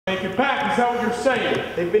Make it back, is that what you're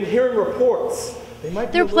saying? They've been hearing reports.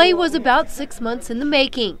 Their play was about 6 months in the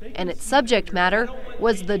making, and its subject matter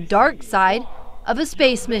was the dark side of a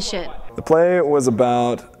space mission. The play was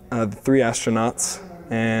about the 3 astronauts,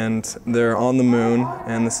 and they're on the moon,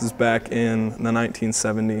 and this is back in the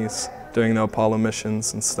 1970s during the Apollo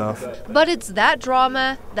missions and stuff. But it's that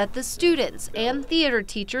drama that the students and theater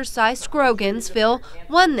teacher Cy Scroggins feel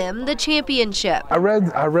won them the championship. I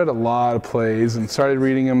read a lot of plays and started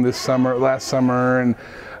reading them last summer, and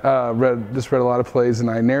read a lot of plays,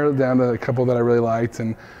 and I narrowed it down to a couple that I really liked,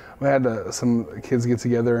 and we had some kids get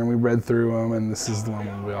together and we read through them, and this is the one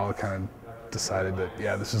where we all kind of decided that,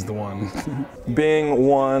 yeah, this is the one. Being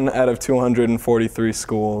one out of 243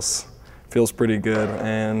 schools feels pretty good,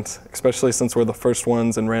 and especially since we're the first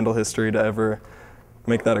ones in Randall history to ever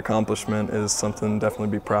make that accomplishment is something to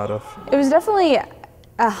definitely be proud of. It was definitely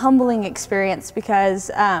a humbling experience because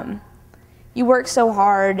you work so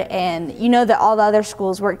hard and you know that all the other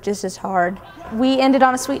schools work just as hard. We ended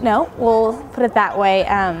on a sweet note, we'll put it that way.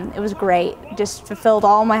 It was great, just fulfilled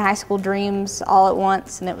all my high school dreams all at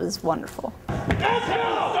once, and it was wonderful.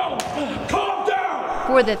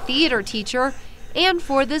 For the theater teacher and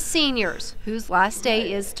for the seniors, whose last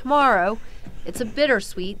day is tomorrow, it's a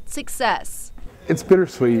bittersweet success. It's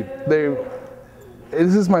bittersweet.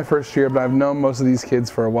 This is my first year, but I've known most of these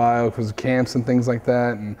kids for a while because of camps and things like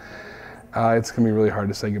that, and it's going to be really hard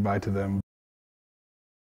to say goodbye to them.